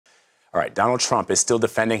All right, Donald Trump is still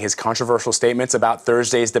defending his controversial statements about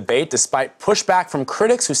Thursday's debate, despite pushback from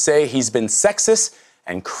critics who say he's been sexist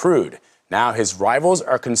and crude. Now his rivals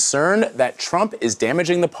are concerned that Trump is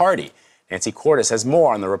damaging the party. Nancy Cordes has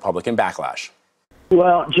more on the Republican backlash.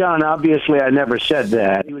 Well, John, obviously I never said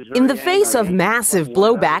that. In the face of massive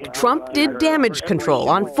blowback, Trump did damage control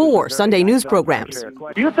on 4 Sunday news programs.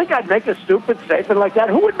 Do you think I'd make a stupid statement like that?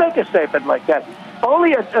 Who would make a statement like that?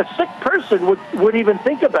 Only a sick person would even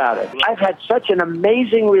think about it. I've had such an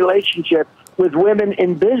amazing relationship with women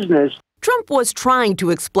in business. Trump was trying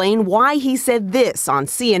to explain why he said this on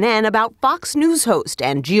CNN about Fox News host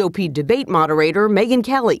and GOP debate moderator Megyn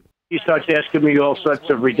Kelly. He starts asking me all sorts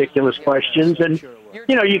of ridiculous questions, and,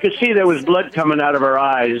 you know, you could see there was blood coming out of her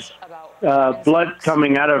eyes, blood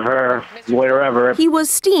coming out of her wherever. He was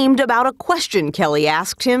steamed about a question Kelly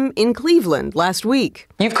asked him in Cleveland last week.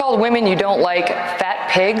 You've called women you don't like fat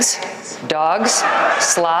pigs, dogs,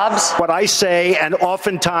 slobs. What I say, and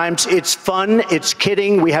oftentimes it's fun, it's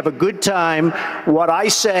kidding, we have a good time. What I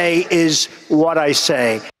say is what I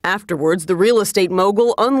say. Afterwards, the real estate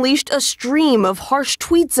mogul unleashed a stream of harsh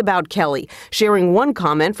tweets about Kelly, sharing one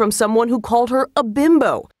comment from someone who called her a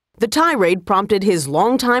bimbo. The tirade prompted his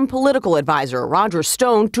longtime political advisor, Roger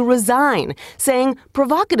Stone, to resign, saying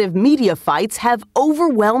provocative media fights have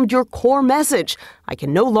overwhelmed your core message. I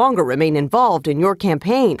can no longer remain involved in your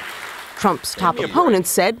campaign. Trump's top opponents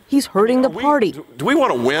said he's hurting the party. Do we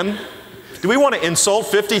want to win? Do we want to insult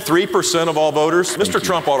 53% of all voters? Mr.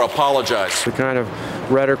 Trump ought to apologize. The kind of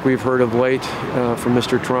rhetoric we've heard of late from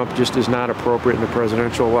Mr. Trump just is not appropriate in the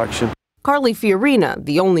presidential election. Carly Fiorina,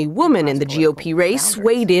 the only woman in the GOP race,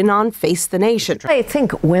 weighed in on Face the Nation. I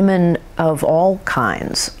think women of all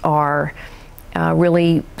kinds are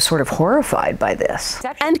really sort of horrified by this.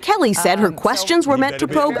 And Kelly said her questions were meant to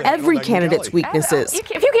probe every candidate's weaknesses.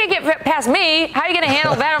 If you can't get past me, how are you going to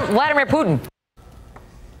handle Vladimir Putin?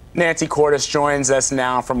 Nancy Cordes joins us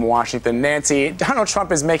now from Washington. Nancy, Donald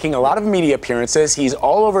Trump is making a lot of media appearances. He's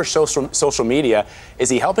all over social media. Is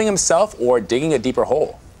he helping himself or digging a deeper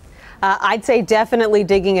hole? I'd say definitely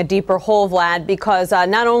digging a deeper hole, Vlad, because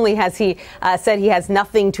not only has he said he has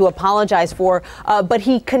nothing to apologize for, but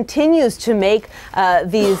he continues to make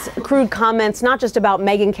these crude comments, not just about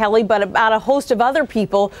Megyn Kelly, but about a host of other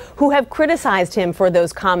people who have criticized him for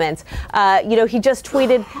those comments. You know, he just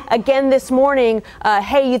tweeted again this morning,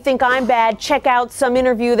 hey, you think I'm bad? Check out some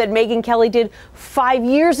interview that Megyn Kelly did 5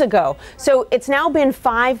 years ago. So it's now been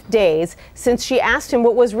 5 days since she asked him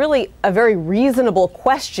what was really a very reasonable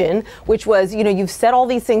question, which was, you know, you've said all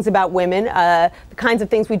these things about women, the kinds of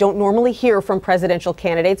things we don't normally hear from presidential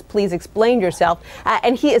candidates. Please explain yourself.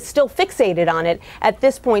 And he is still fixated on it at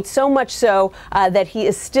this point, so much so that he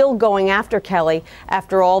is still going after Kelly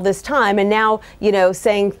after all this time. And now, you know,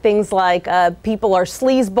 saying things like people are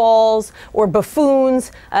sleazeballs or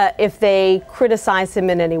buffoons if they criticize him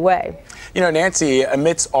in any way. You know, Nancy,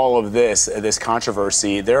 amidst all of this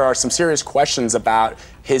controversy, there are some serious questions about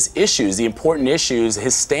his issues, the important issues,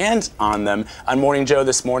 his stand on them. On Morning Joe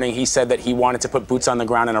this morning, he said that he wanted to put boots on the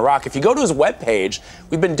ground in Iraq. If you go to his webpage,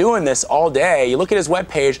 we've been doing this all day. You look at his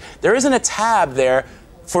webpage, there isn't a tab there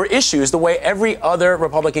for issues the way every other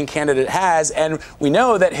Republican candidate has. And we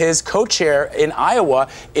know that his co-chair in Iowa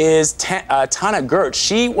is Tana Gertz.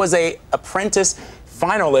 She was an apprentice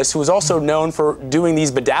finalist who is also known for doing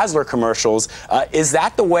these Bedazzler commercials. Is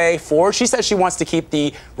that the way forward? She says she wants to keep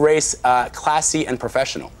the race classy and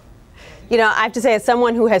professional. You know, I have to say, as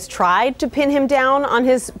someone who has tried to pin him down on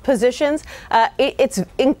his positions, it's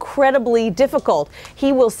incredibly difficult.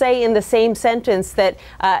 He will say in the same sentence that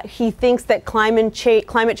he thinks that climate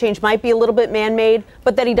change might be a little bit man-made,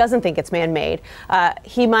 but that he doesn't think it's man-made.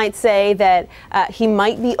 He might say that he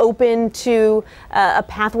might be open to a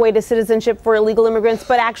pathway to citizenship for illegal immigrants,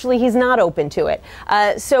 but actually he's not open to it.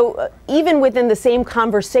 So even within the same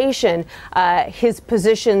conversation, his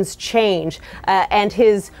positions change and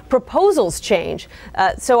his proposals change.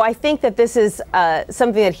 So I think that this is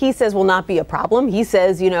something that he says will not be a problem. He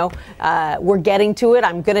says, you know, we're getting to it.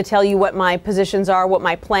 I'm going to tell you what my positions are, what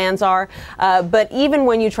my plans are. But even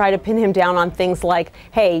when you try to pin him down on things like,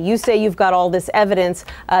 hey, you say you've got all this evidence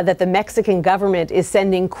that the Mexican government is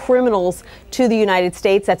sending criminals to the United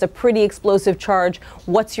States, that's a pretty explosive charge.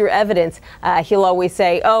 What's your evidence? He'll always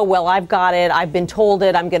say, oh, well, I've got it. I've been told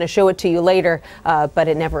it. I'm going to show it to you later. But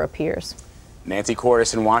it never appears. Nancy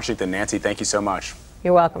Cordes in Washington. Nancy, thank you so much.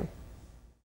 You're welcome.